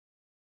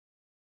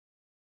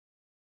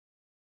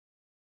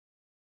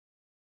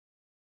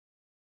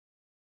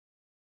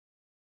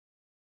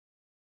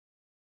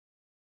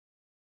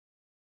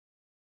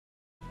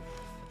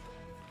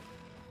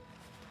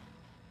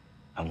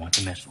I want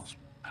the missiles,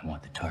 I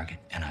want the target,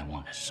 and I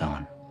want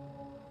Hassan.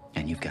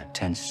 And you've got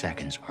 10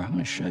 seconds, or I'm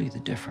gonna show you the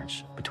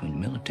difference between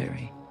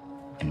military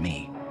and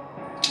me.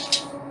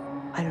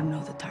 I don't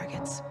know the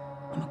targets.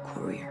 I'm a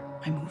courier.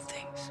 I move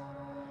things.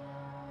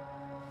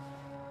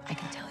 I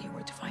can tell you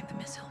where to find the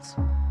missiles.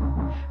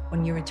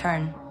 When you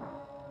return,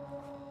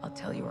 I'll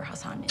tell you where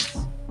Hassan is.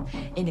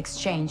 In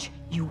exchange,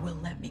 you will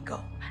let me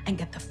go and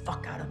get the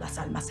fuck out of Las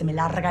Almas. Se me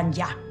largan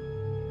ya.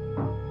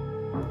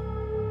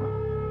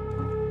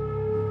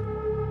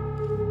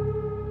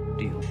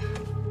 Deal.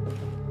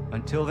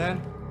 Until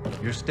then,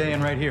 you're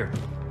staying right here.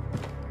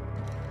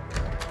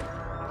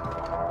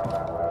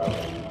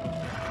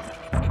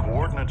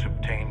 Coordinates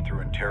obtained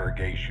through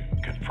interrogation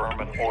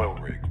confirm an oil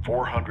rig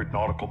 400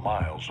 nautical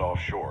miles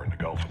offshore in the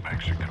Gulf of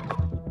Mexico.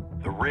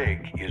 The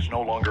rig is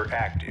no longer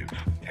active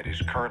and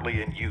is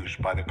currently in use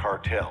by the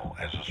cartel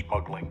as a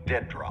smuggling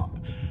dead drop.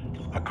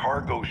 A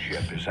cargo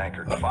ship is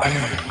anchored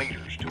 500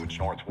 meters to its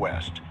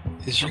northwest.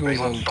 Is you guys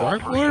on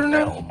dark water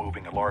now?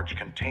 Moving a large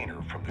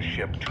container from the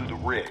ship to the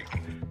rig.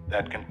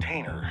 That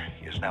container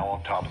is now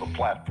on top of the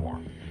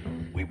platform.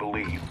 We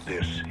believe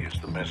this is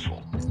the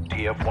missile.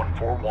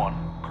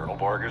 TF-141, Colonel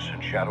Vargas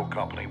and Shadow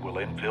Company will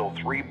infill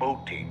 3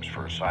 boat teams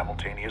for a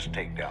simultaneous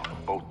takedown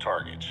of both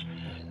targets.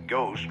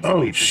 Ghost will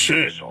lead the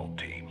ship assault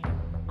team.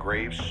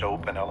 Graves,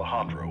 Soap, and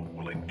Alejandro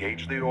will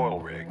engage the oil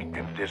rig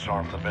and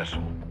disarm the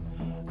missile.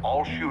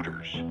 All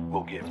shooters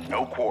will give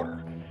no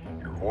quarter.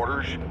 Your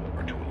orders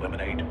are to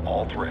eliminate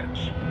all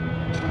threats.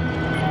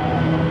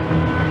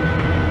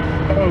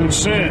 Oh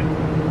shit.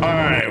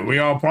 Alright, we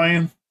all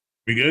playing?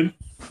 We good?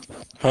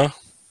 Huh?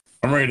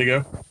 I'm ready to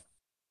go.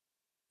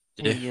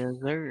 Yeah. Yes,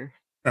 sir.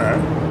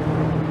 Alright.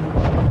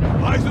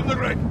 Eyes on the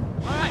rig.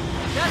 Alright,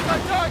 that's our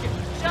target.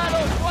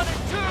 Shadows 1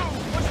 and 2.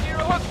 Push to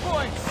your hook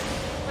points.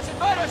 Let's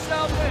invite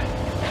ourselves in.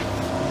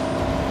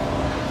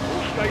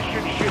 All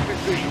station ship in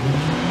visual.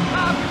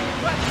 Copy.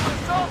 Ready to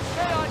assault.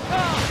 Stay on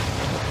comm.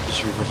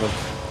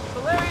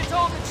 Valeria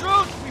told the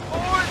truth. We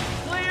board,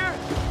 clear,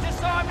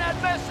 disarm that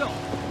missile.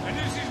 And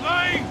this is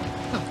lying?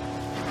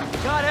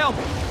 God help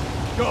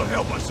us. God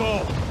help us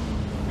all.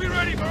 Be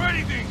ready for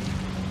anything.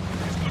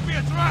 This could be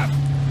a trap.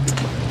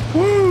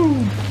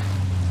 Woo!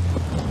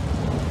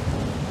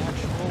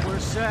 Actual, we're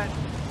set.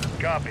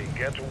 Copy.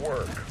 Get to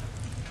work.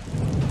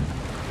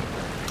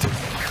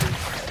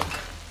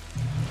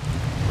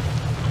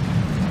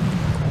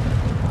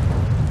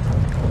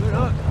 Good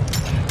hook.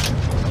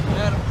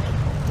 Get him.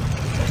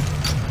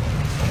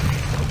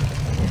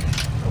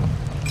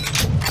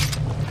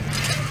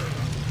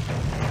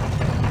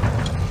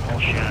 All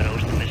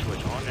Shadows, the missile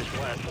is on this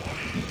platform.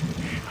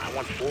 I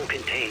want full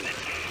containment.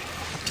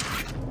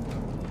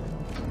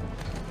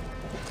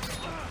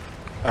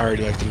 I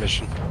already like the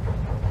mission.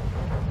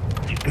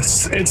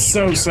 It's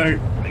so sick.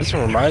 This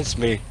one reminds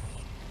me.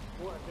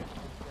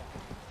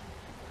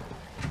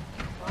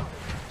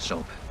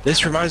 Soap.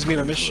 This reminds me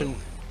of a mission,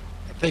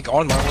 I think,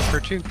 on Modern Warfare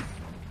 2.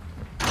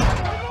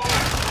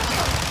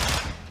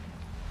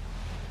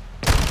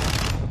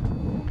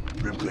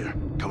 Room clear.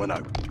 Coming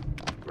out.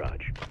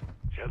 Raj.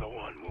 Shadow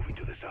 1 moving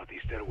to the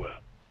southeast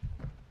stairwell.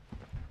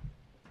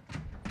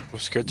 Well,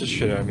 scared the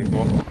shit out of me,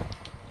 boy.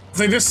 I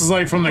think this is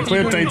like from the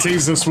clip they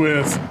teased us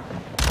with.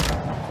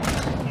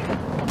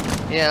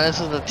 Yeah, this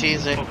is the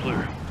teaser. All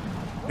clear.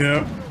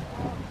 Yep.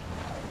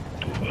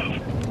 To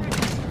above.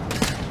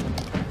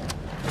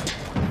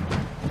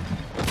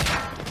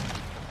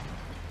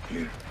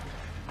 Clear.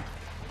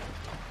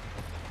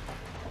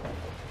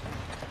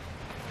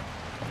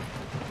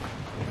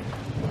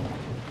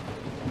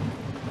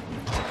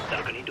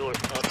 Balcony door up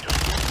top.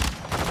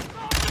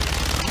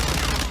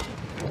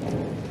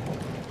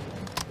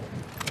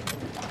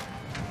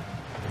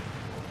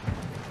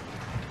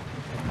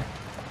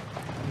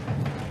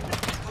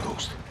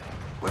 Ghost.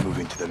 We're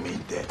moving to the main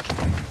deck.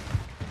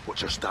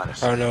 What's your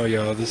status? I don't know,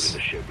 y'all. This The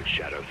ship with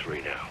Shadow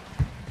 3 now.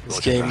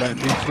 game might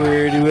be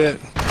pretty wet.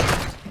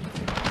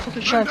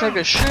 Fucking trying to take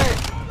a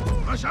shit.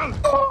 Rush out.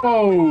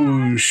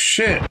 Oh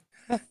shit.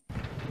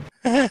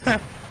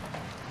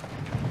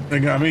 They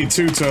got me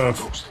too tough.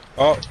 Ghost.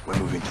 Oh, We're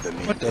moving to the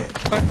main what the deck.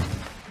 fuck?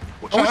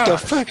 What's What the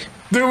fuck?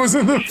 There was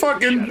in the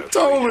fucking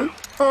toilet.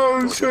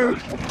 Oh shit.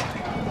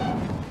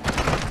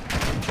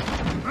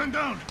 Man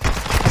down.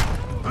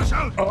 Rush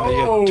out.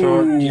 Oh.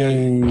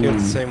 You get the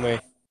same way.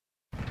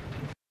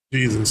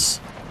 Jesus.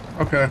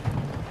 Okay.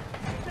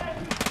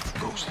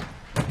 Ghost.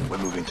 We're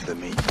moving to the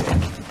main deck.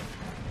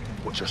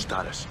 What's your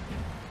status?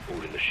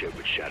 Holding the ship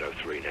with Shadow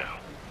 3 now.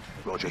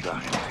 Roger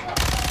that.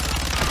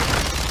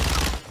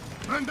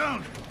 Man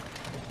down.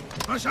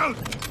 Rush out.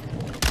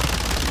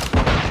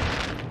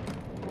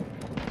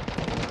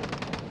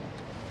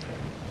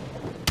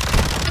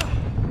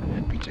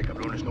 Pinche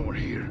cabrones nowhere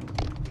here.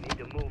 We need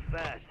to move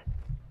fast.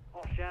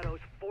 All Shadows,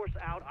 force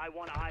out. I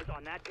want eyes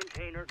on that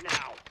container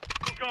now.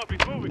 Copy.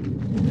 Moving.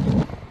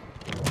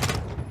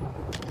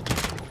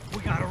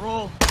 We gotta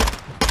roll.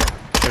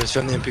 I just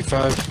found the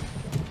MP5.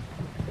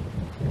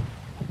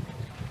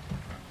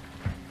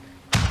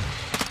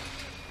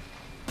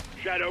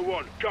 Shadow 1.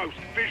 141, Ghost.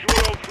 Visual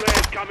on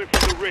flares coming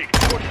from the rig.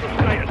 What's the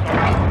status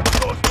on it?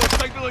 Ghost, we're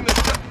signaling the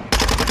ship.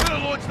 We're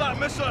gonna launch that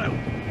missile.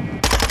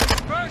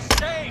 First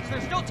stage,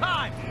 there's still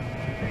time.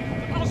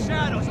 All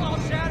shadows,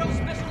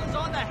 missile is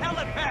on the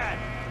helipad.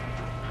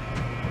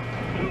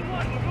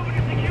 2-1, we're moving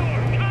to secure.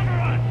 Cover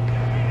us.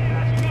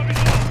 That's copy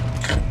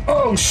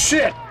all. Oh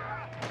shit!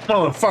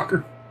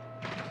 Motherfucker.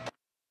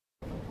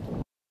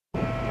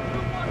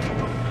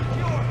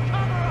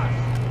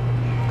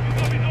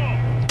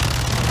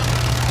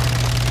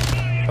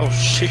 Oh,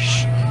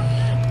 sheesh.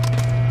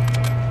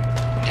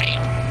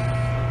 Damn.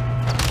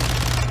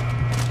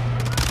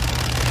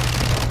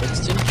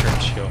 Winston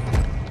Churchill.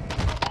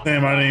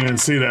 Damn, I didn't even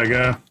see that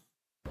guy.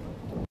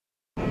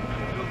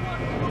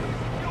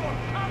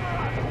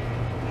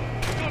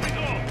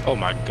 Oh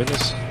my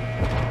goodness.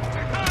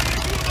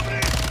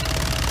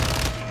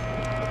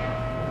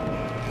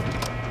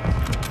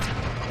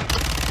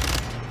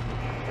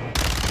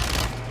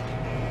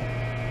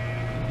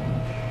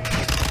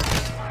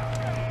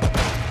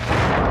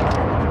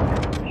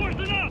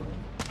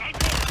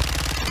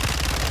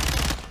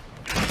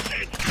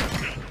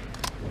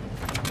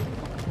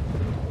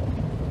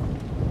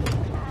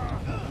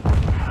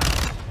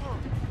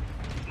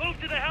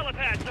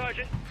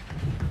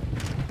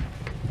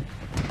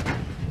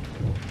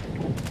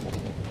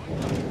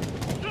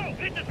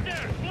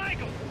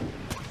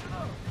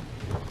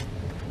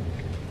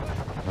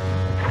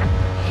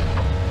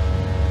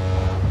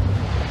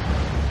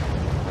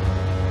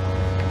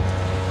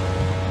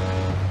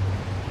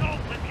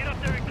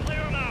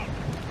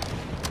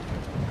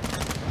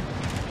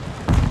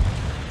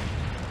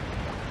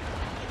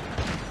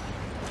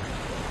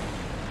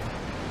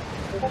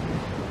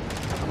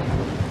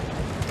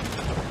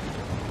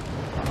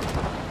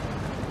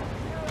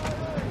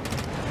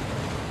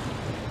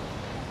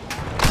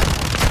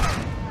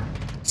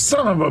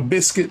 Son of a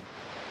biscuit.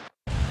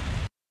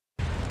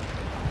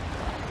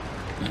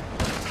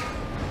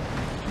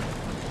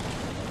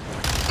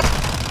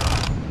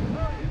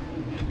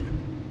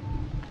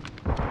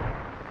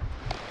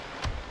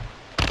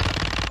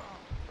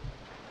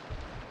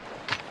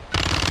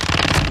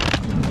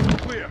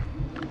 Clear.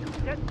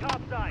 Get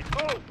topside.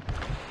 Move.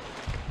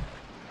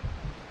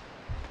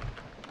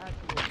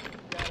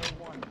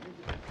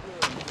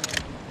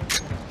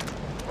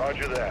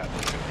 Roger that.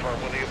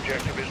 Confirm when the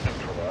objective is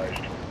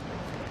neutralized.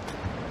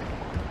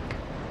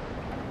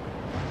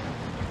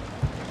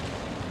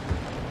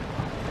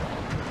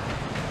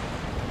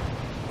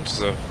 What's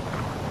the...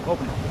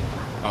 Open.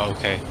 Oh,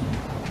 okay.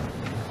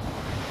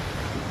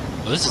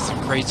 Well, this is the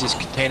craziest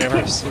container I've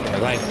ever seen in my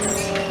life.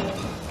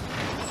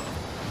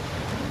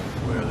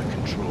 Where are the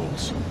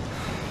controls?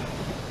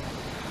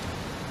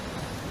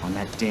 On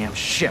that damn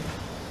ship.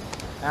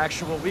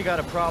 Actual, we got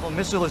a problem.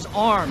 Missile is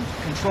armed.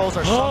 Controls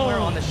are somewhere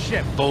on the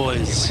ship.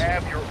 Boys. You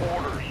have your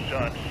orders,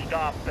 son.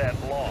 Stop that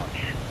launch.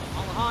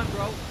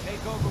 Alejandro, take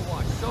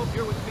Overwatch. Soap,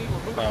 you're with me. We're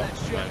moving Oh, that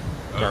ship. man.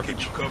 I'll Garbage.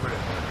 keep you covered.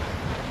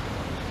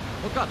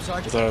 Look up, I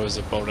Sergeant. thought it was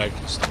a boat I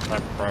could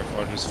sniper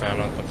rifle who's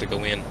found out to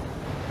go in.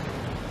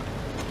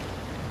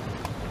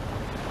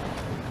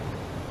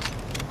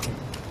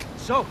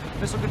 Soap,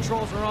 missile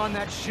controls are on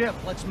that ship.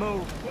 Let's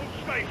move. All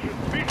stations,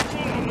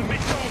 visual on the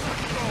missile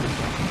control.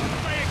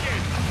 Say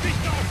again,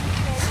 missile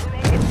controls are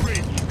on the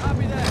bridge.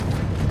 Copy that.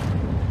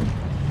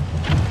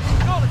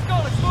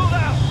 Let's move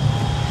out.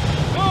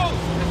 Move!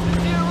 This is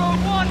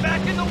 0-1,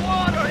 back in the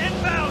water,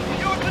 inbound, to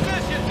your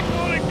position.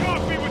 Solid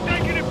copy, we're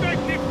taking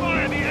effective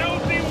fire. The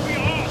LZ will be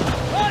off.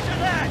 Roger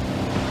that.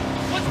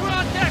 Once we're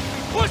on deck,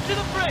 push to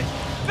the bridge.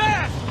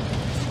 Fast!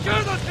 Secure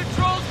those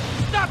controls.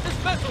 Stop this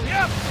vessel,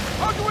 yep.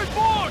 Arguing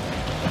board.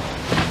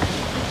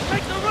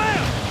 Take the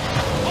ramp.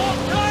 Hold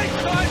tight,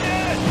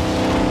 Sergeant.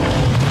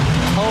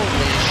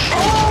 Holy shit!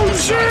 Oh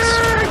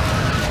shit!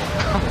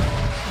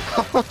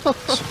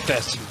 Some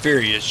Fast and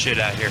Furious shit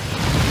out here.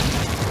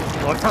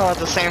 We're all at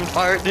the same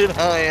part, dude.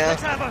 Oh yeah.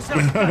 Let's have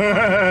ourselves.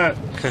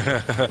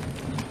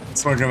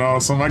 It's fucking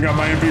awesome. I got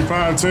my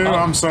MP5 too.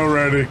 I'm so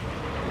ready.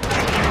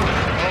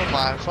 Oh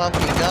my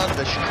fucking god,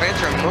 the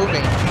crates are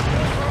moving.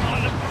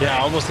 Yeah, I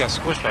almost got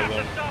squished by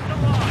one.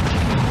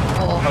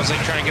 Oh, I was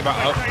like trying to get my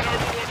up.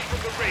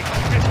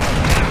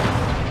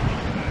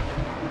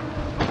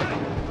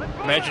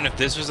 Imagine if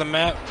this was a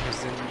map,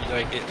 because then you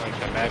like it like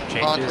the map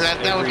changes. oh that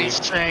would every... be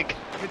sick.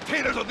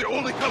 Containers are the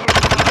only cover.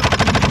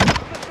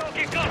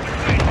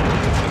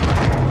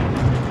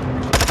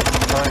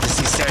 I like to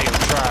see Samuel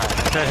try.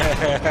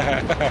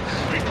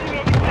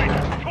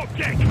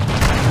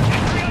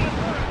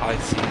 I like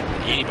to see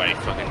anybody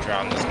fucking try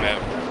on this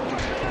map.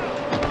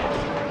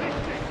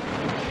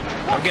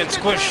 I'm getting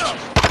squished.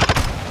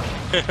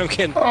 I'm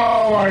getting.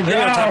 Oh my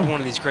Get on top of god! one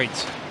of these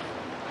crates.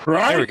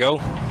 Right? There we go.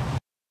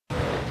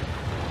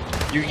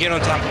 You can get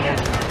on top of one.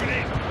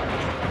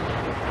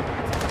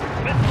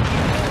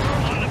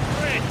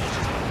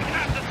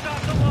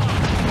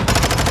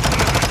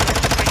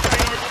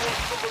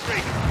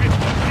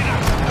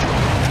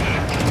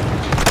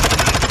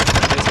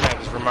 This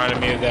map is reminding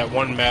me of that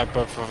one map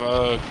of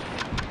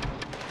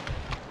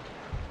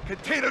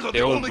Containers are The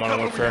the old only Modern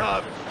cover we Warfare.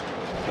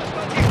 have.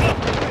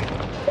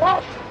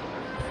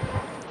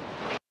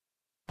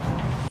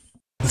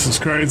 This is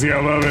crazy.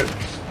 I love it.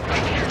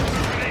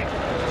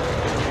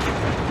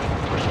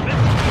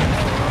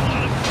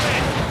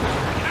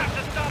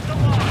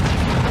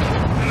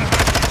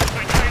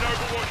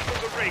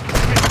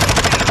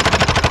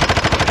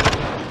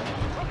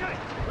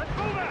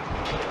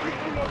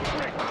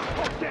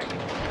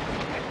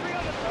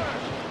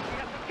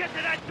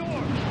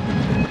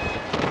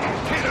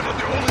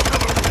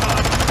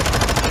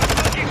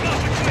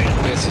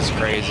 This is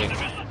crazy.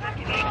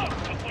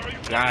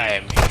 I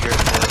am here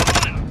for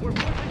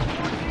it.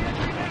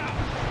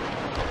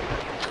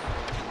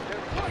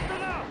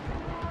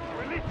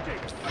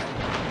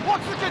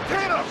 Watch the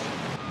containers!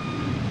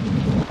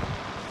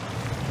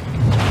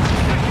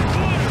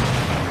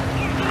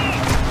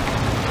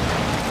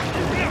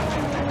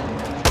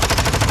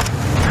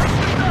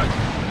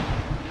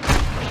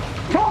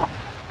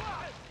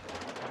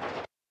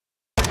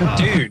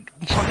 Dude,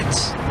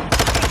 what?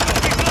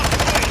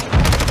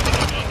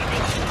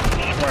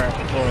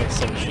 We're in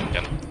some machine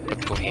gun.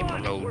 Let's go hammer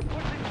mode.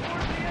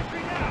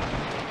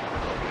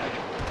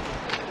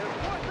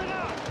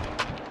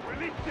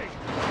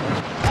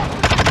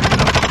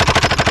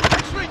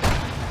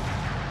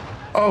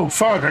 Oh,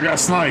 fuck. I got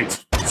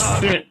sniped.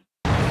 Shit.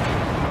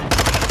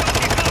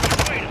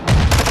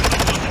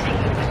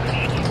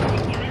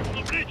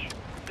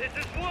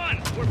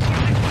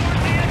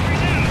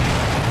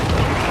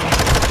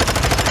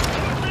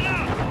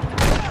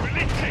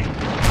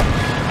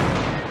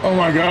 Oh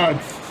my god.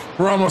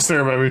 We're almost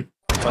there, baby.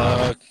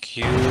 Fuck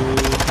you.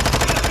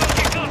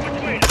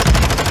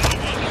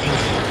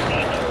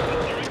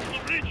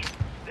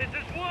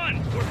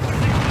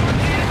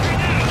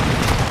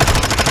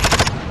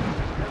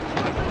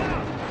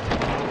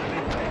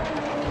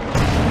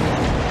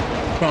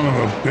 Son of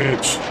a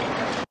bitch.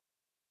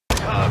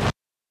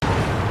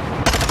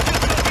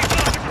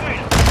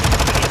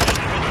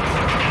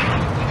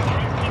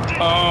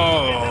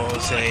 Oh,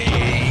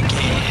 say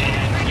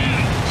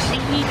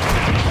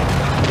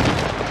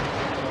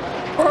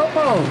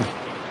Oh!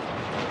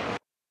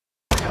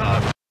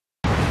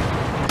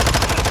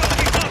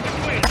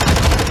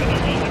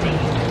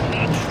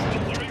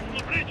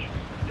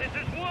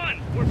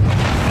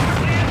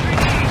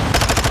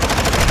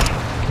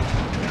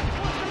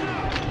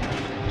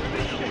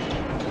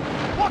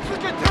 Watch the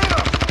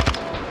container!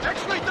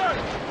 Actually done!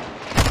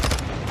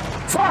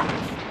 Fuck!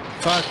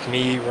 fuck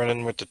me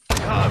running with the.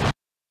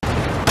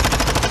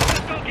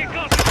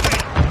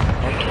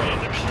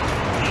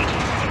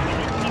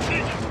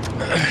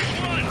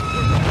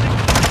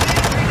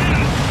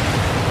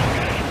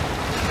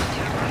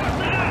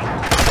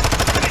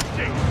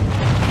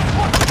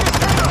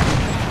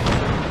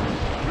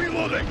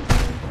 Reloading!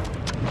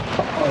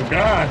 Oh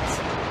god.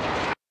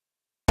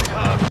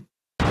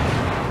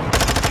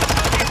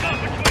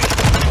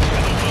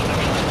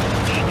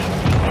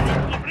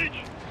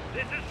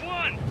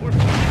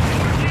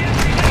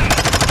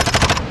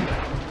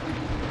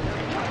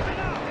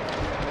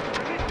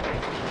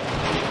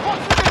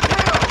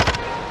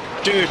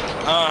 Dude,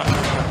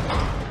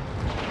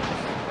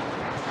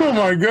 Oh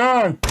my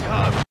god.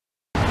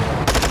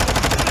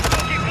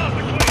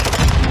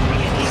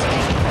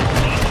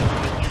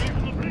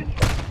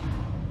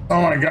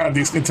 Oh my god,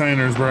 these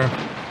containers, bro.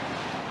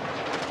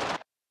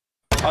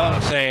 all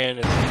I'm saying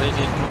is they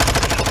didn't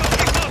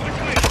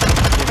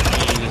give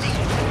me this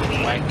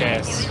black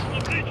ass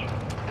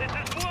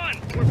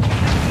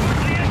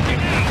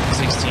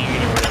 16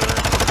 or whatever.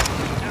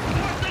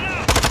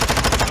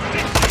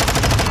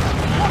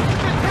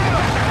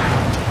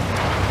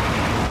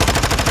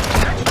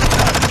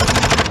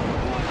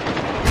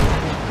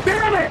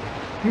 Damn it!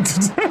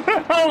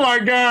 Oh my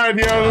god,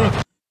 yo.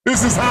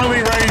 This is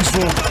highly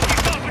rageful.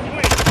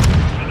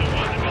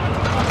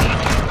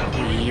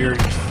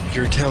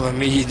 You're telling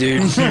me,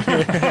 dude.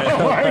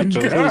 Oh my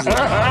god.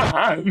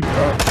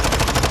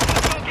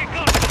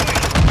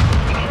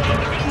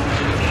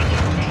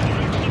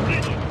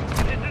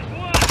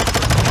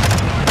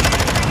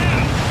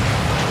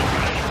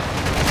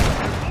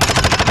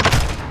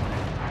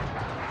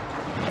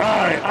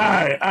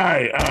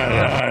 Aye.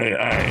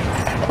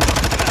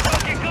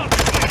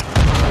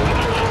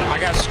 I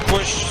got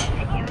squished.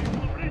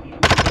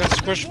 I got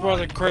squished by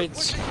the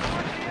crates.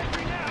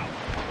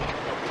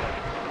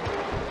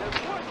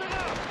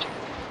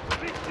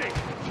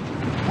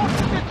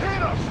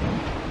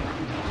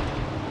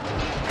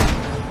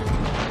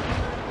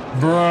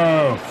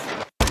 Bro.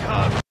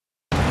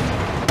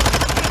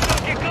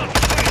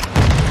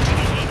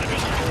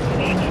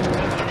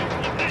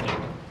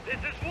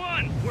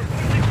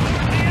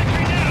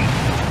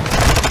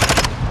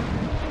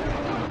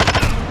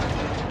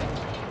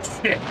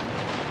 Shit.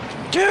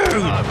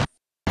 Dude!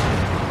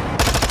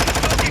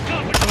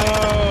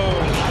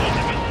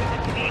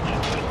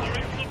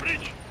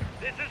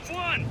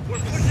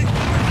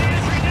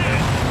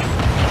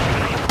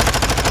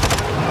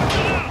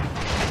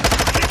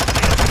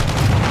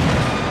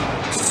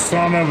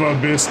 Son of a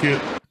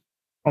biscuit.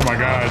 Oh my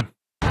god.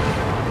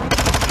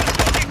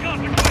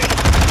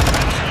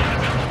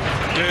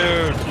 Dude.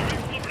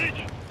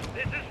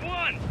 This is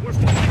one. We're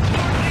pushing towards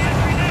the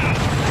entry now.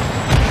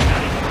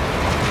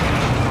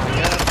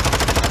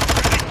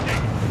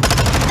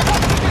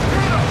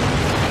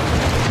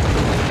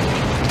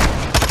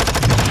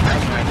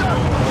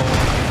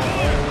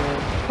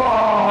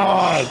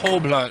 Fuck! Whole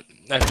blunt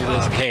after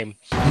this game.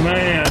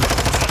 Man.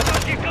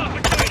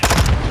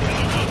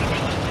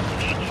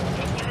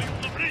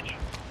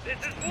 This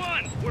is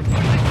one. We're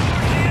pushing towards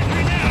the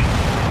entry now.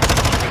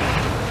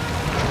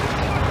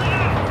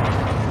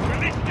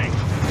 Releasing.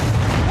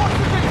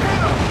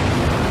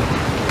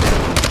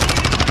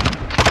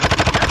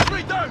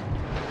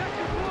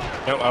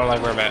 Nope, I don't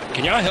like where I'm at.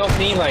 Can y'all help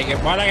me? Like,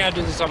 why do I gotta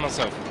do this on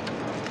myself?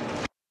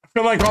 I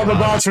feel like all the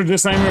bots are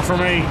just aiming for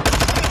me.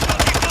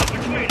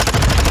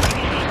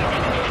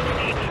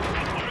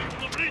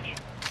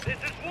 This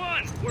is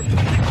one. We're pushing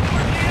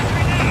towards the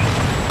entry now.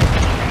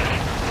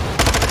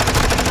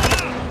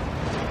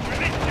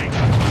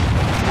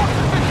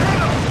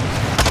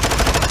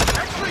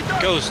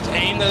 Releasing. Ghost,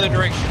 aim the other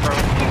direction, bro.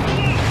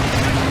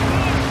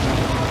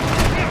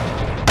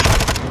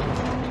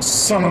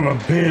 Son of a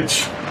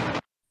bitch.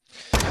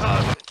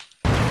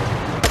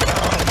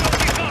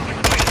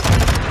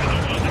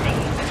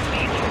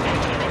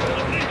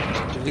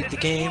 Delete the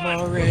game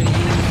already.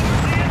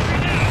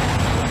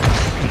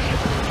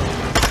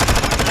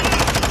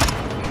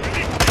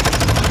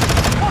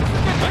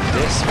 Fuck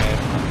this, man.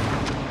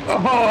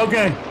 Oh,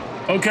 okay.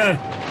 Okay.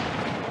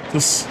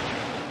 Just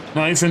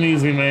nice and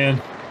easy,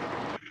 man.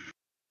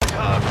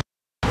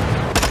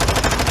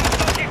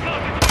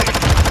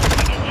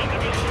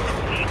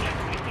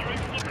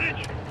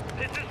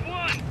 This is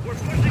one. We're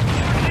pushing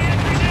towards the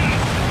entry now.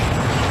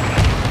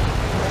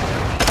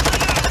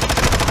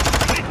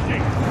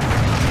 Releasing.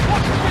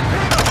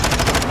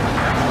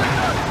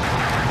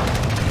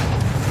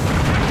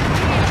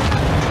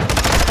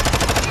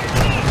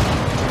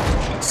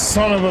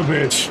 Son of a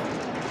bitch.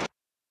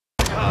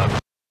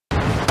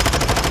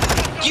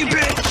 You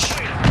bitch!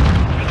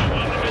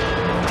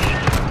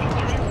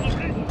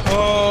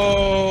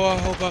 Oh, I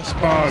hope I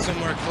spawned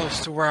somewhere close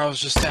to where I was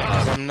just at,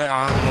 because I'm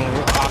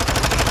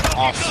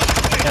off.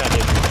 Yeah, I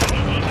did.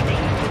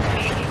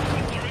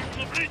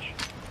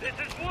 This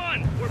is one.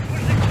 We're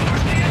pushing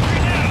towards the entry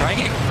now. Can I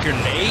get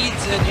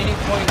grenades at any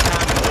point in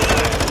time?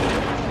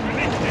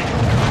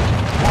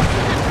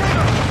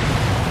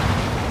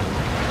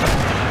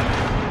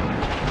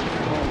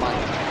 Oh my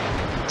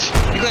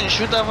god. You gonna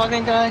shoot that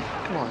fucking guy?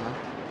 Come on, man.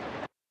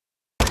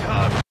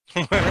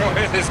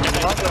 Where is this guy?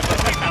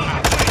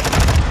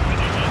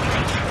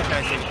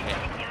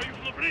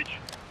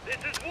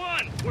 This is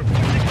one. We're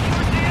pushing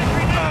towards the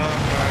entry now.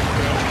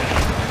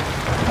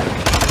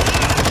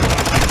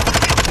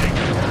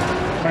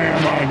 Oh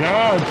my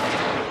god.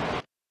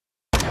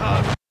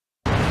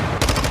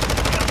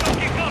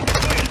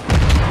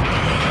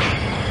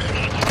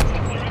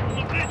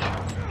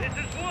 This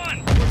is one.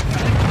 We're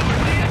pushing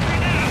towards the entry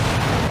now.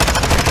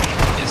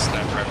 It's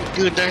not right.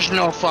 Dude, there's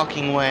no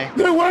fucking way.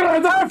 Dude, where did I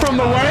die from?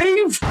 The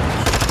wave?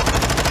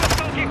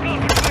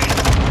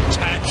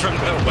 Time from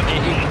the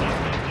wave.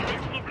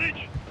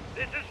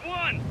 This is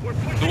one. We're The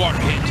pushing water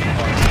hit too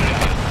hard.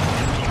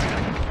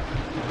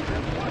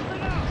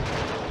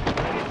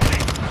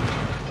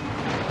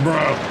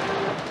 Bro.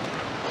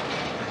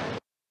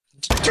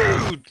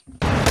 Dude!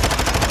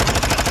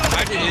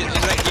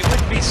 It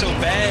wouldn't be so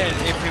bad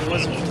if it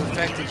wasn't for the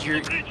fact that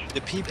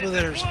the people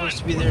that are supposed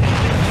to be there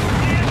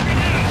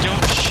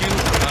don't shoot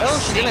us. Oh,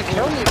 she's gonna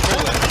kill me, bro.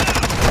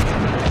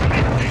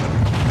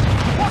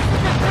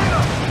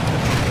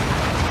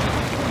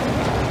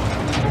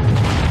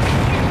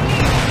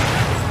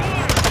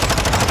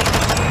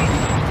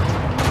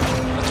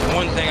 That's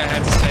one thing I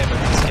have to say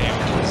about this game.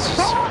 It's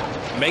just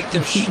make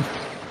them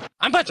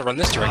I'm about to run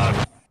this direction.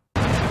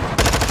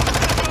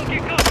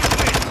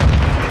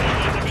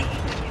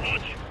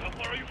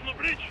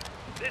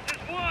 This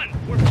is one.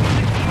 We're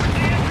pushing towards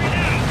the entry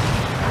now.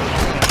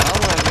 I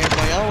wouldn't here,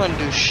 boy. I wouldn't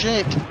do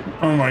shit.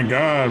 Oh my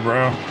god,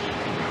 bro.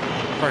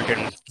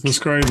 Freaking This is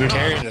crazy.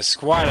 carrying the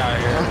squad out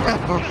here.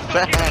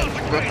 Fast,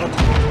 bro.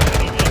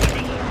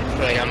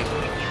 Like I'm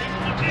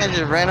They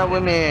just ran up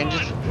with me and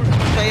just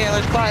say, yeah,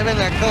 let's climb in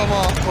there, kill them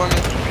all for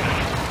me.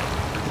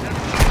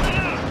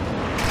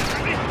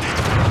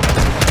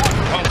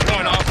 pump's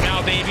going off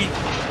now, baby.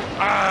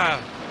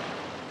 Ah!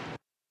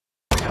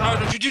 Oh,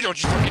 don't you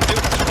fucking do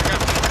it.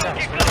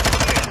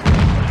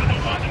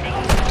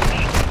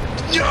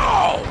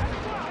 No!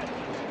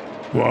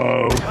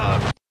 Whoa.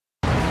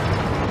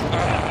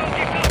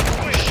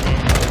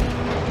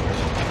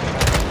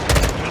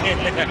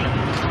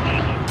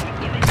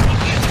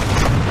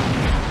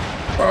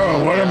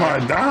 Bro, what am I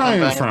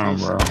dying from,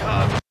 bro?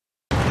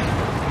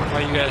 Why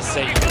you guys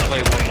say you can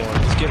play one more?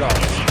 Just get off.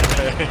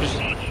 This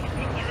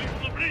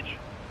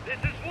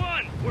is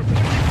one. We're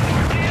pushing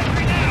towards the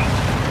entry now.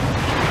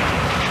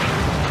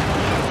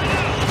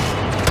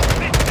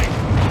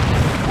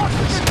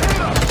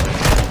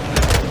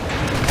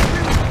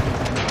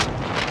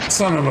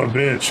 Son of a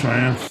bitch,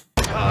 man.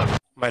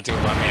 Might do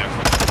my man.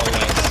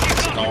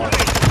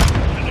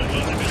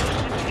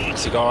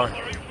 Cigar.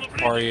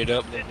 party it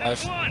up, live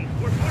life.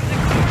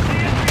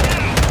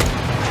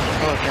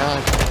 Oh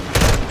god.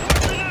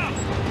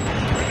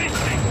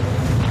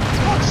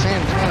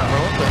 Same time, bro.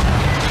 What the?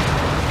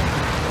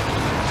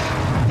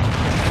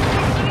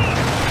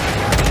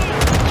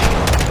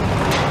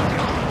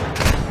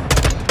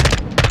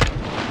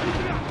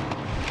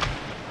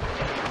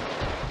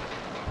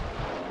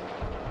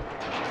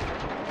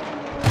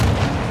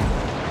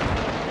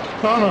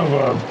 Son of a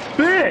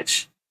bitch!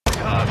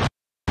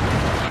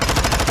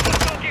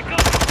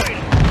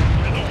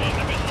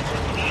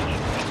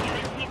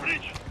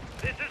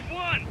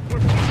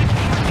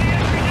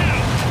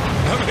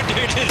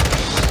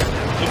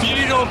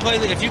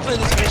 If you play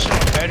this mission on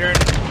veteran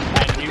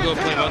and you go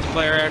play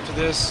multiplayer after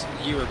this,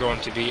 you are going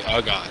to be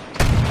a god.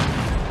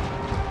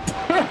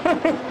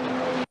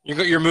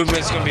 Your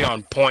movement's going to be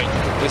on point.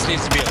 This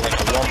needs to be like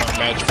a warm-up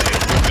match for your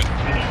movement.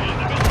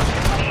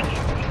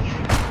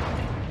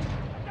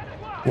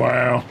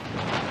 Wow.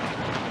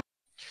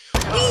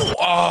 Ooh,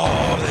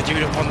 oh, the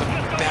dude up on the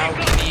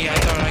balcony. I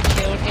thought I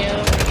killed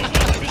him.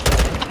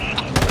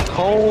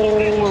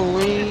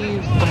 Holy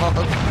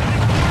fuck.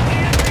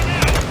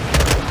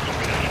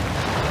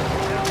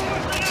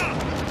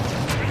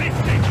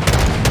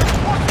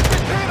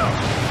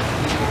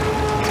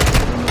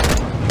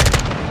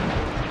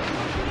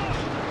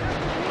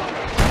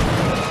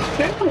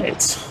 Damn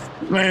it.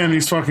 Man,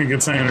 these fucking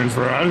containers,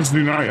 bro. I just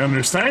do not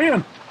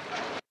understand.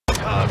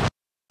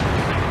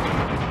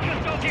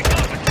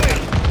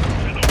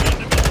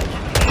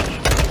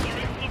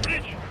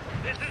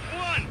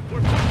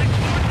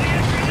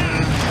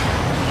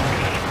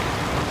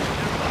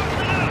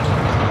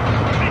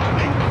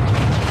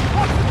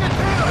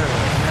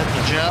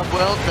 Job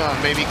well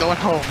done, baby. Going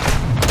home.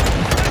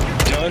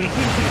 Done.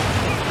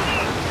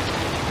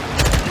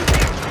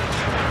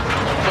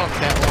 Fuck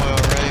that oil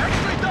already.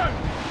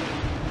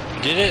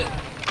 Did it?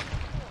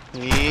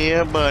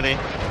 Yeah, buddy.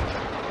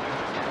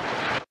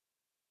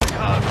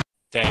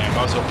 Damn,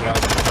 I was hoping I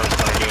was the first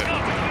one to do it.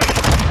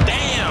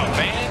 Damn,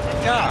 man.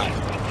 God.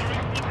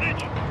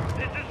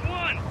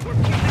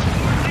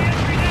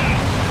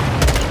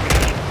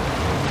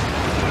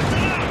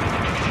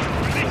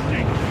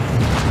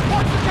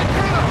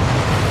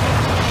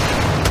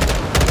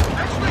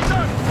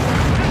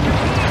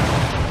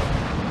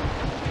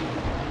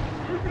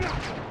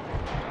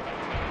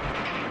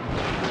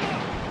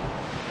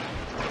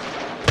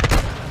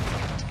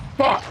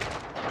 Fuck!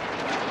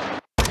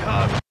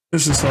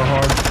 This is so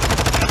hard.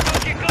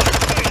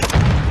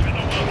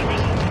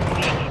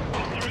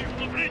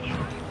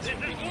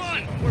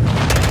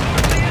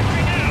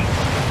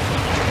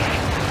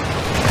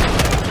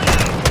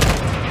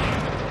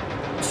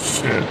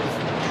 Shit.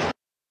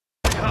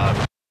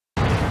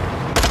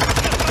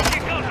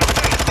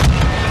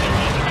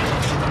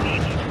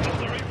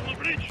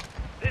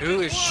 Who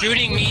is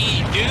shooting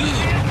me, dude?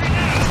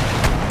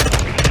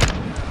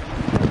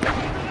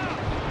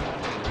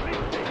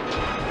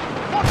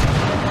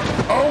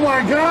 Oh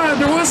my god,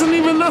 there wasn't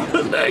even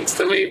nothing next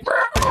to me, bro.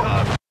 Can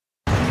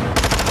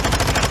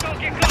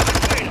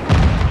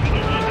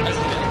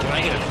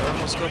I get a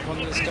thermal scope on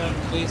this guy,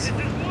 please?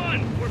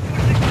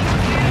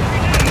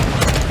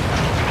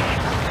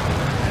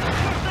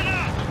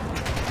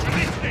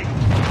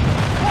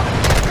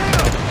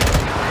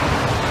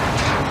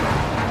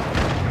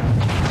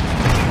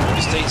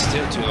 You stay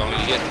still too long,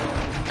 you get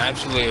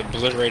absolutely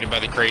obliterated by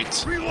the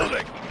crates.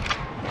 Reloading.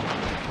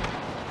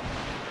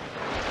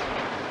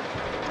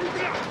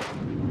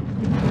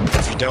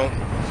 If you don't,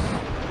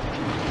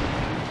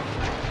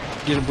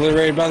 get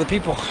obliterated by the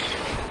people.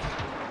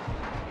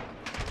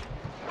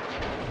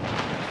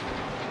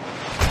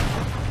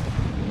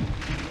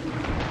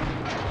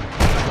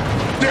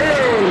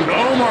 Dude,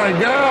 oh my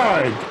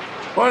god.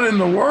 What in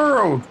the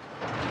world?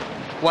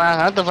 Wow,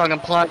 that's a fucking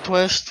plot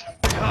twist.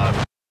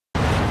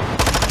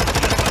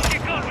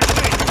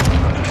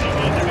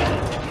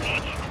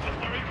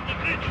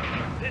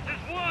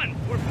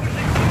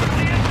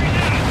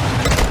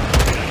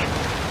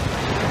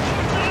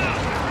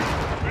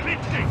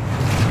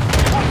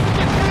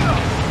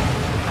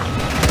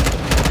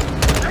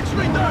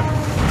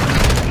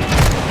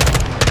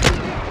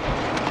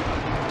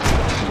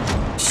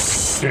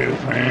 Shit,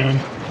 man.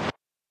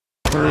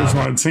 Where is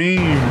my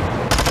team?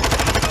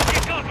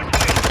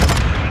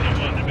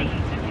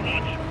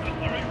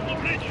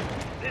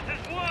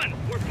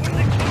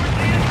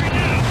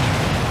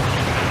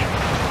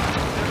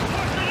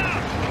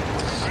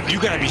 You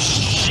gotta be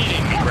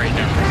shitting me right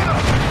now.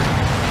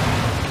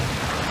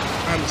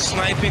 I'm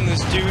sniping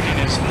this dude in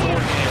his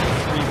forehead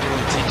with 3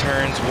 bullets. He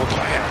turns, whoop,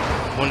 I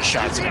have one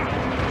shot's him.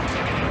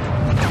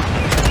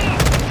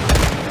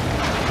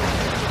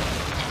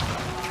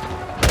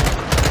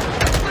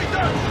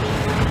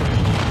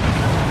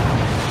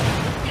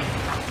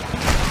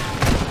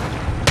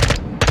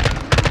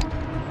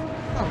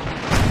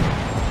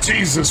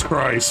 Jesus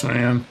Christ,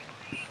 man.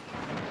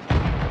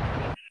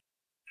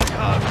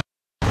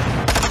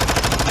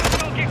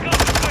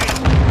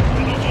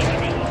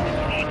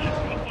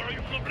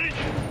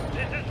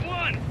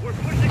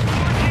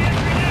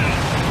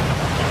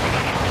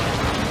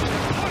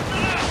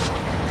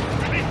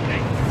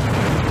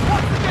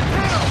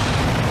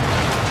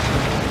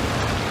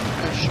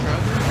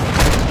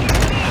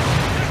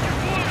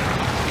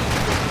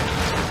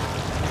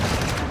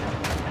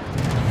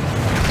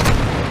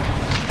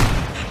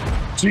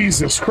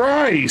 Jesus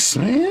Christ,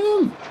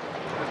 man.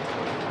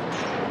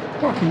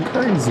 Fucking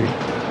crazy.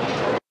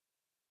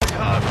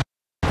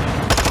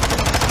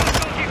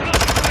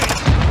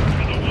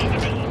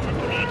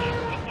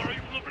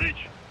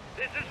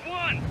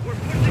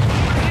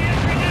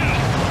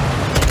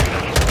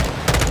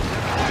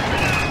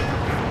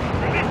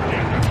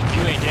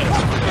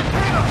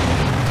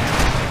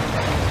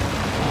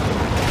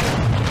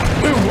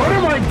 Dude, what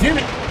am I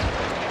getting?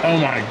 Oh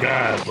my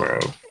god, bro.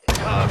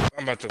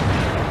 I'm about to.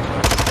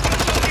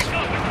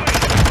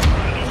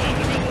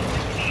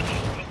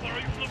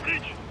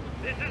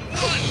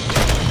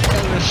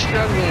 They're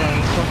struggling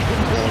on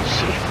fucking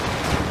bullshit.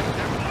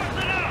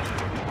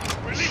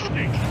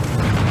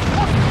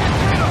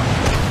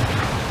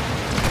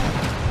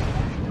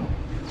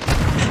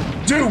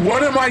 Dude,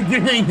 what am I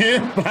getting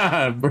hit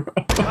by, bro?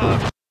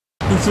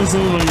 This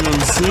doesn't make no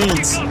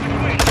sense.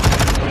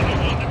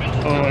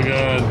 Oh my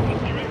god.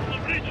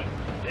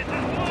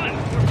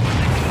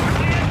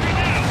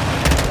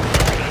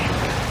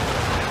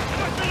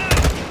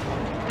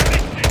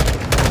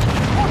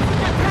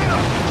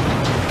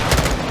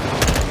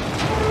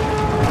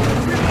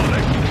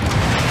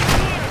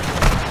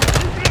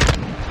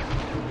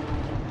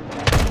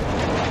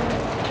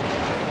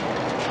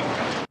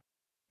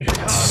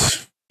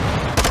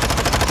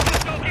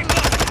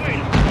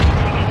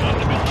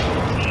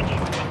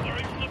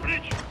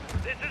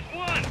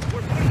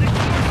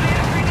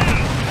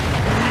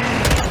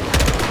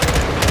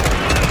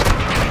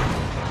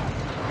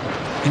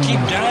 Keep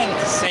dying at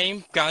the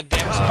same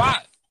goddamn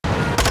spot.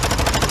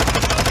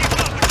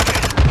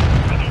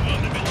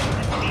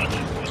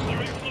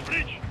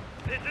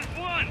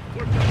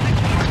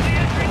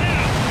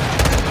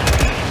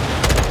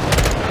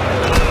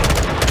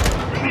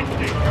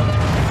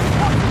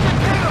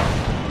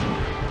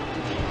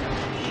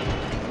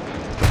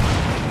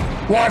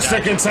 Watch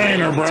the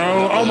container,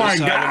 bro. Oh my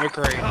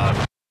god.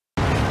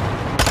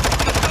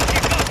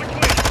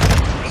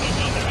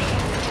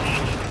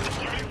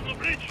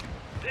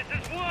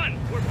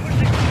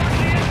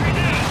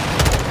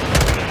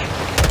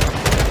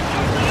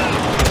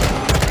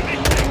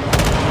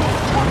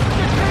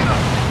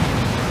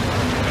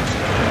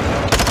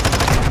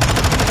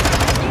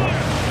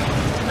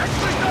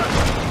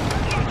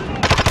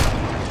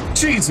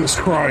 Jesus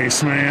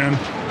Christ, man.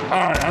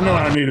 Alright, I know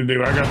what I need to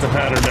do. I got the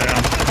pattern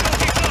down.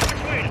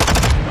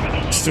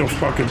 Still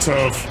fucking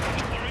tough.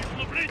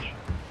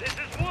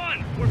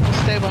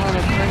 Stay behind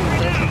the crane with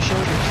those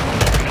shoulders.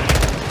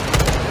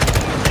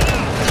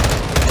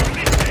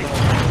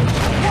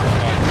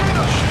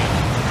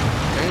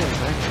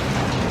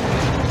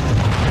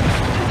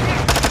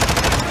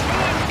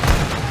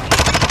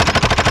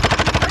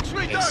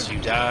 Yes, you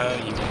die,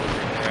 you can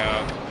figure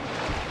out.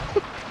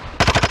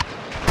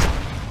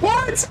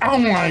 What? Oh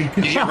my god.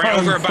 You get ran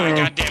over by a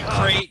goddamn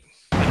crate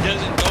that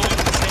doesn't go in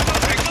the same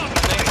direction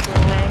the things go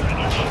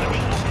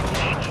around.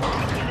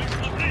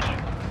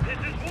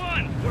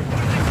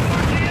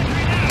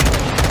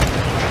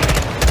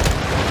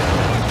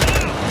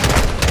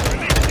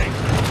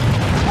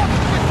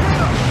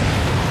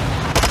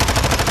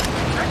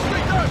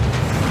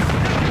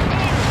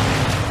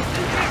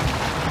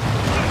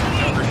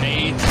 No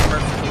grenades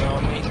perfectly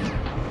on me.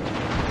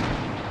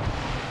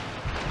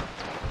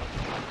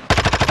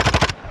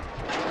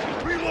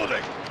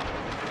 Reloading.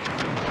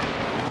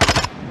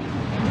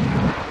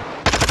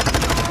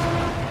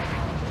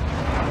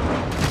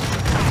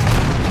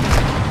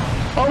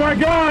 Oh my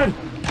god!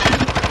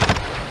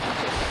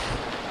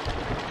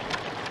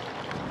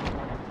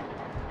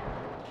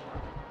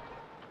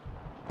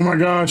 Oh my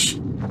gosh.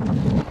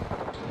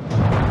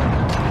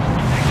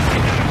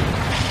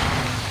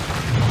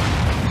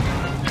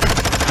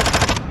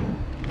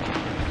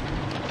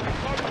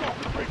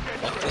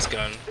 Fuck this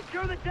gun.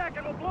 Secure the deck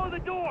and we'll blow the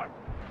door!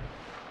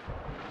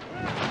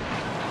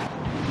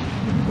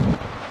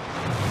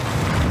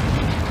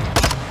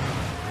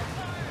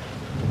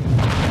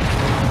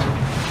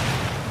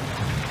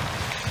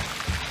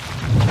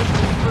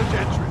 Bridge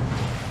entry.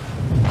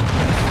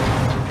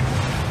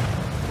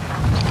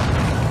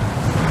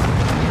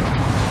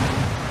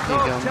 You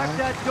go, Check man.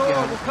 that door,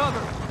 Yeah. we'll cover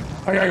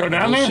it. I gotta go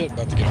down Oh there? shit,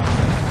 about to get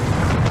off.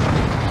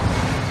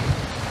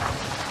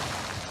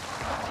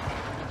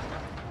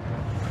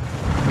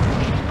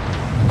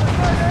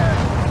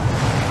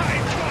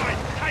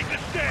 Take the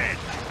stairs!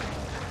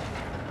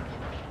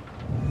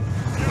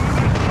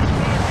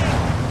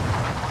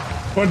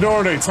 What door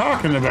are they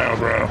talking about,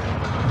 bro?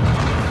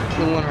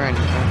 The one right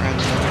around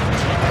the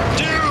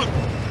door. Dude!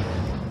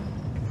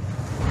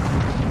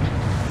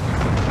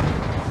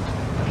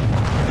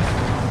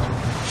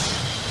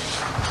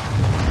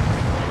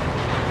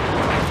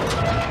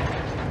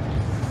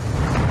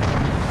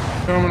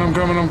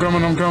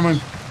 I'm coming.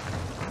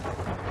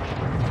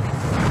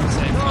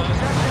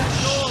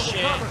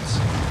 Shit.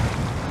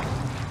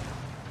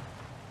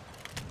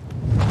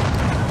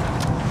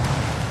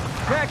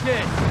 Check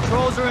it.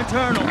 Controls are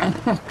internal.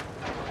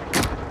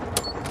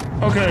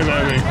 Okay,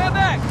 baby. Stand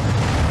back.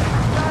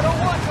 Shadow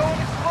 1 going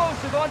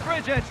explosive on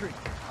bridge entry.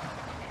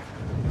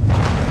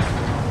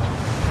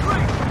 3,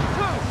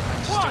 2,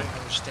 don't One,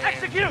 understand.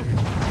 execute!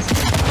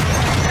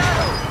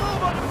 Shadow,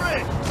 move on the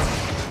bridge!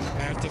 I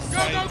have to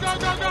fight go, go,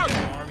 go, go! the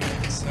army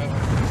and stuff.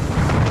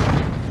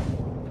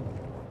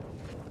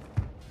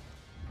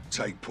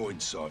 Take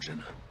point,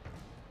 Sergeant.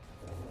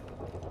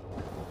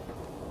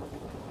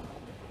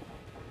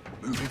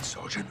 Move it,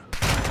 Sergeant.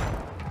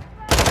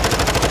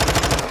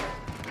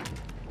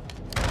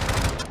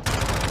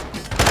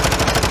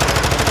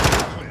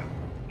 Clear.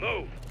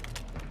 Move.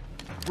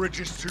 Bridge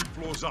is 2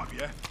 floors up,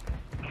 yeah?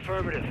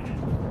 Affirmative.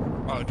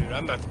 Oh, dude,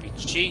 I'm about to be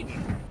cheating.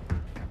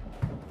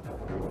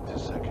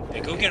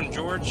 Hey, go get him,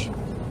 George.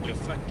 You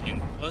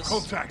fucking puss.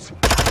 Contact.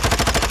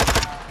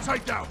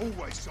 Take that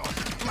hallway, Sergeant.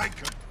 Flank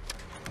him.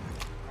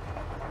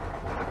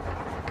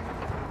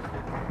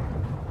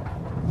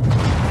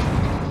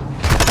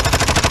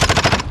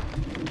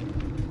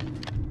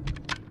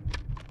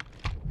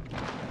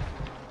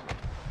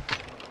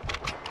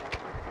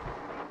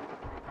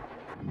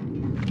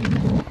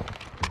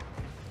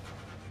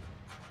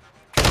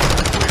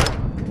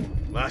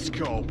 Let's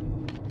go.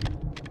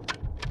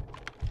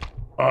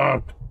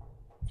 I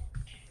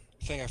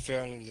think I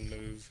found him to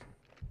move.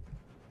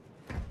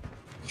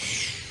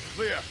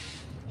 Clear.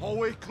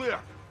 Hallway clear.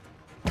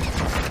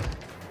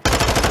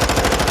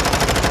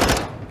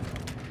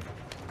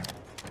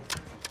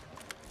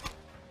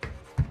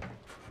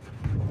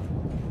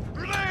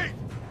 Grenade!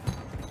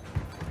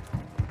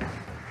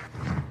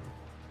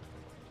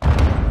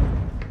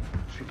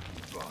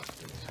 Cheeky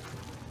bastards.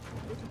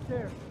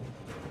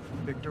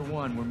 Victor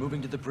 1, we're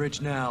moving to the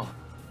bridge now.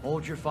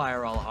 Hold your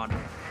fire, Alejandro.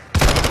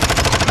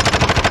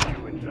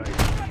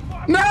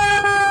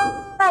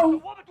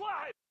 No!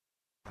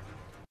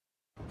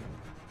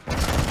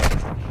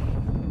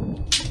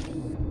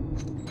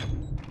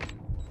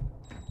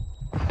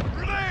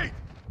 Grenade!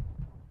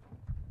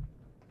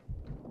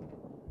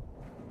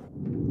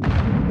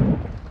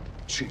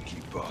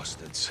 Cheeky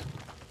bastards.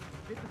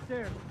 Hit the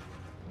stairs.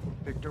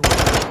 Victor 1,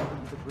 we're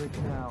moving to the bridge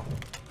now.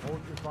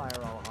 Hold your fire,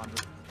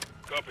 Alejandro.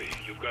 Copy.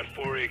 You've got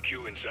 4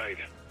 AQ inside.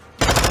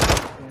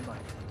 Stand by.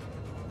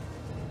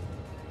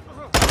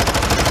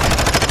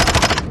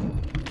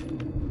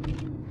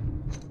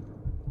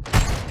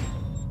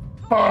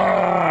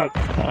 Fuck!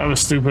 That was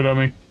stupid of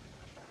me.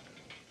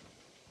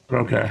 But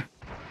okay.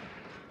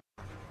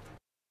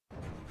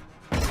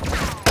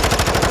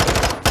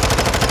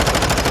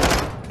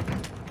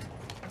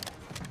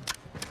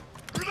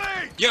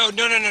 Grenade! Yo,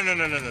 no.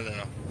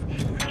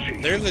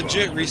 They're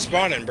legit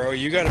respawning, bro.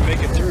 You gotta make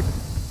it through.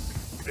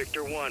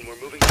 Victor 1, we're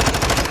moving to the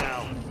bridge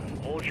now.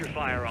 Hold your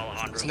fire,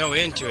 Alejandro. There's no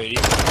end to it. You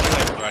can kill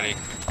everybody.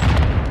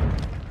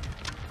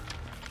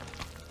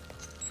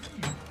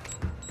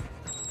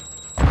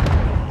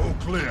 All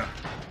clear.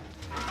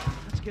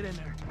 Let's get in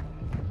there.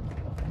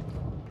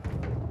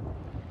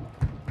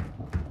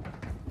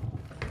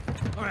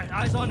 All right,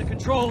 eyes on the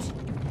controls.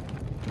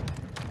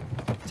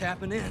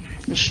 Tapping in.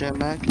 Good shit,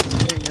 Mac.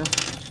 There you go.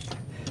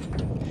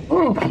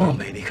 Oh, Come on,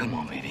 baby. Come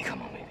on, baby.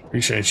 Come on, baby.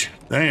 appreciate you.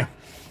 Damn.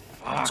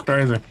 That's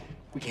crazy.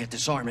 We can't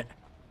disarm it.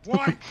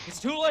 Why? It's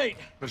too late.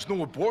 There's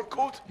no abort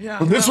code? Yeah.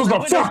 But this was the a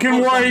window's fucking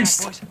closed on that,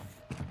 waste. boys.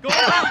 Go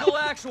Eagle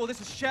Actual. This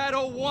is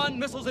Shadow 1.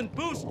 Missiles in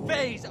boost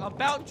phase.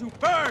 About to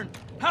burn.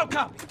 How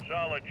copy?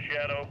 Solid,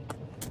 Shadow.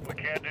 We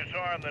can't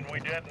disarm, then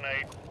we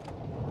detonate.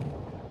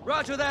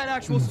 Roger that,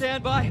 Actual.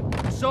 Standby.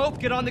 Soap,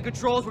 get on the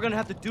controls. We're gonna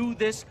have to do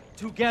this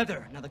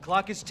together. Now, the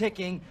clock is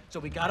ticking,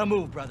 so we gotta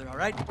move, brother, all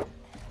right?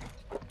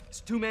 It's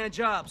a two-man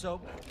job, so...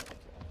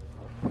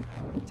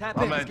 Tap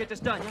in. Let's get this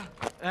done, yeah?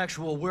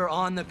 Actual, we're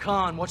on the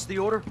con. What's the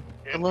order?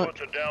 Input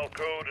the DAL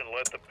code and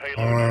let the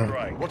payload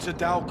strike. What's the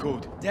DAL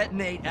code?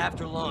 Detonate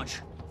after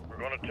launch. We're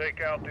gonna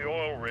take out the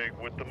oil rig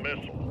with the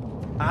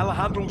missile.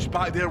 Alejandro's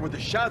back there with the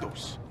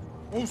shadows.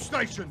 All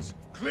stations,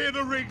 clear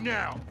the rig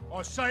now.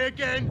 I say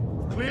again,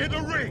 clear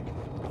the rig.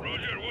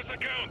 Roger, what's the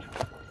count?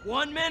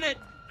 1 minute.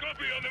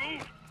 Copy, on the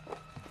move.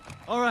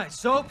 All right,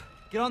 Soap,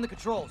 get on the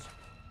controls.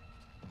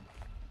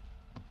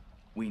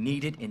 We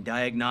need it in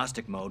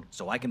diagnostic mode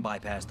so I can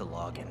bypass the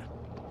login.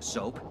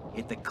 Soap,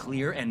 hit the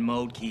clear and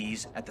mode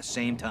keys at the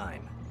same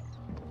time.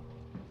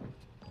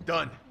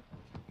 Done.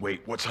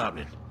 Wait, what's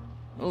happening?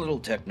 A little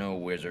techno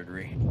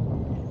wizardry.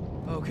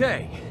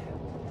 Okay.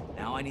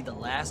 Now I need the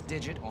last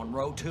digit on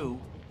row 2,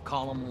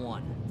 column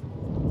 1.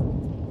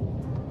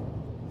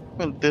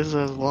 But this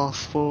is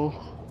lost fool.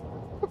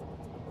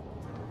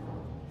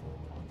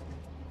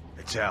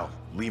 It's Al,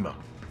 Lima.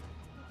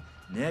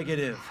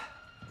 Negative.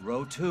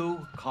 Row 2,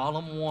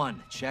 column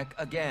 1. Check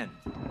again.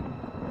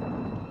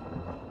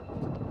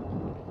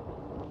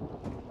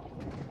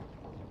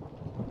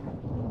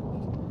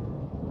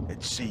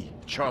 It's C,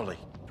 Charlie.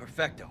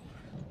 Perfecto.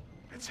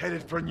 It's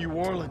headed for New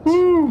Orleans.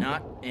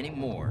 Not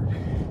anymore.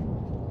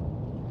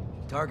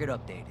 Target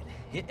updated.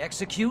 Hit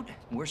execute,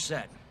 we're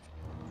set.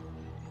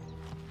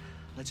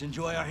 Let's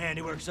enjoy our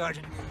handiwork,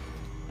 Sergeant.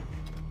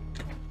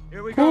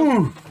 Here we go.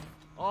 Ooh.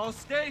 All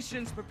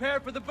stations, prepare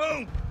for the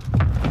boom.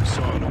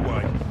 Sign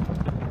away.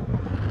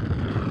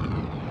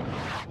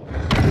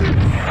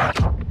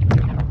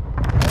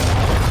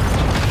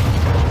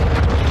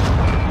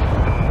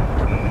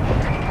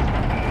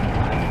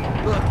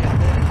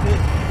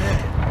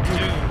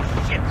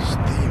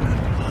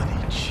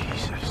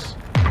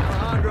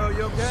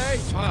 You okay?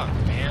 Fuck,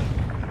 man.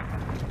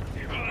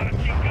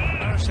 I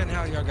don't understand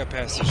how y'all got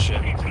past this shit.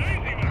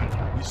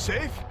 You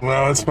safe?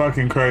 Well, it's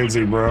fucking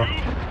crazy, bro.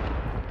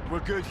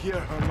 We're good here,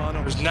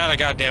 hermano. There's not a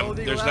goddamn. Gold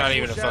Eagle There's not Actual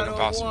even a fucking Shadow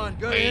possible 1.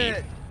 Good way.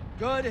 hit.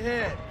 Good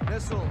hit.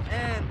 Missile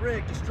and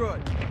rig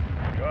destroyed.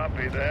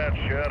 Copy that,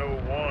 Shadow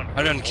 1.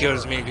 I done killed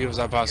as many people as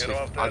I possibly,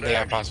 Get off I that think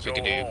I action, possibly go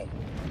could do. home.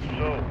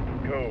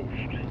 So,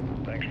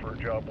 Ghost, thanks for a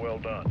job well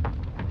done.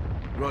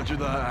 Roger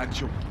that,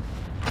 Actual.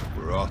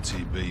 We're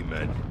RTB,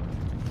 men.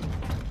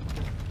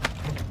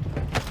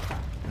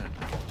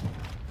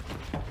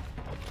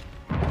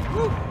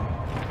 Woo.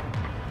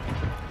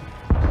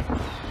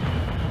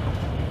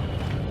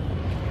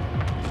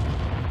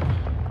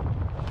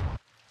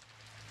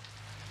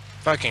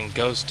 Fucking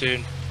ghost,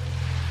 dude.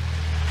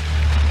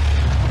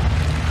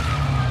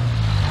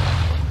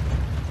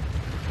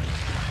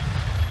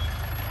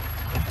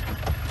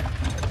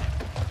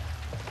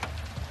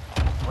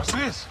 What's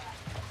this?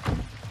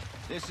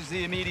 This is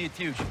the immediate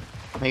future.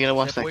 I gotta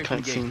watch Step that away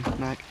from the cutscene,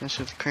 Mac. That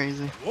shit's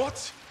crazy.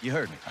 What? You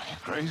heard me.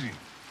 Crazy.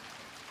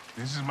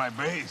 This is my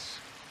base.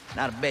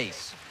 Not a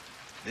base.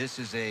 This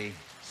is a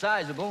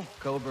sizable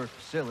covert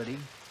facility,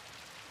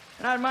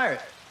 and I admire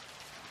it.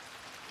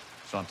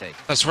 So I'm taking.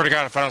 I swear to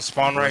God, if I don't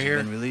spawn right here,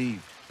 Been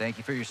relieved. Thank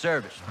you for your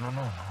service. No.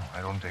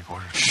 I don't take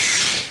orders.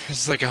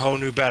 it's like a whole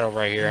new battle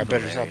right here. I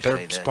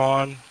better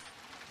spawn.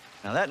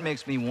 Now that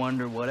makes me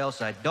wonder what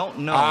else I don't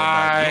know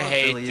I about your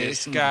hate affiliation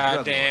this with drug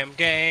goddamn lords.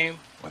 game.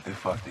 What the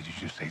fuck did you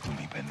just say to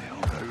me,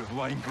 pendejo?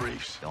 Line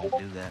briefs. Don't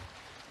do that.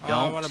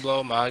 I want to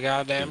blow my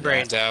goddamn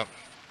brains out.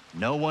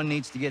 No one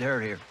needs to get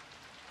hurt here.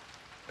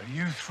 Are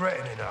you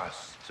threatening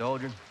us?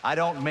 Soldier, I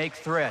don't make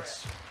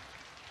threats.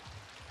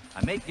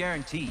 I make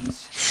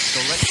guarantees. So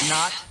let's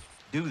not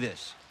do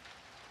this.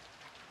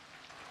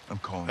 I'm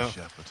calling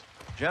Shepard.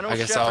 General I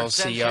guess Shepard I'll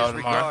see sends y'all his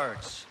tomorrow.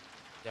 regards.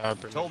 Y'all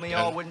bring Told me me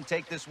y'all wouldn't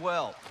take this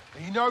well.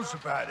 He knows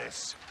about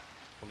this.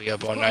 We'll be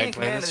up all Put me in night playing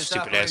command of this this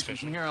stupid ass operation from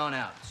mission. here on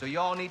out. So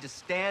y'all need to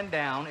stand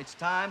down. It's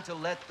time to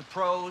let the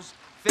pros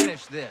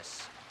finish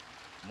this.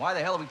 Why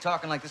the hell are we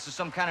talking like this is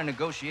some kind of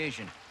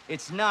negotiation?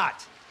 It's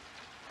not.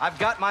 I've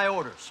got my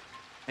orders.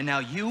 And now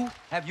you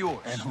have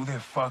yours. And who the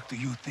fuck do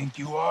you think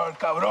you are,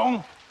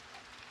 cabron?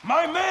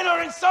 My men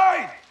are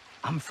inside!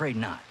 I'm afraid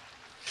not.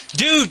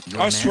 Dude,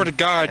 Your I swear to men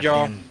God, have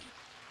y'all. been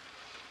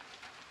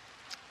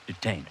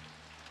detained.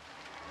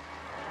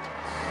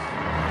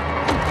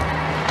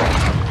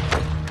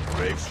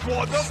 Graves,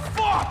 what the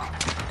fuck?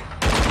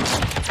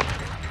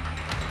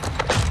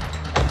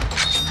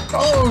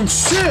 Oh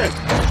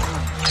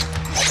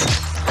shit!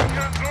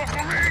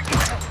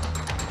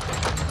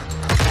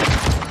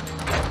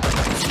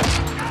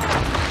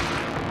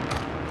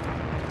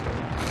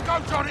 Go,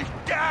 Johnny!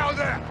 Get out of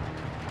there!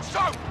 So,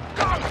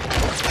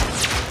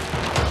 go!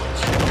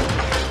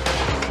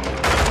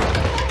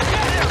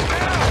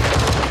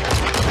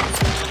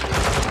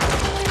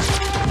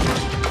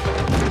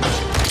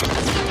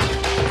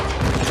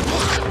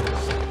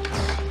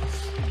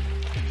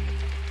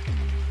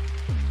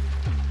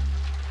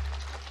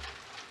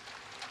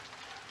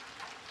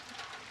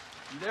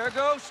 You there,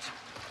 Ghost?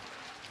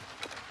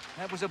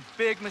 That was a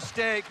big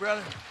mistake,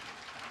 brother.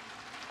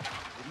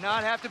 Did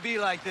not have to be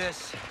like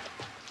this.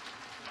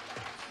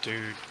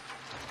 Dude.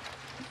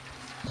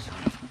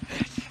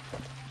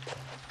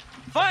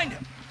 Find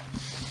him!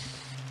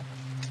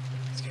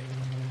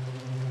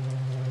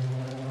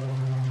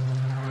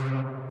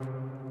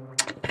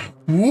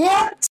 What?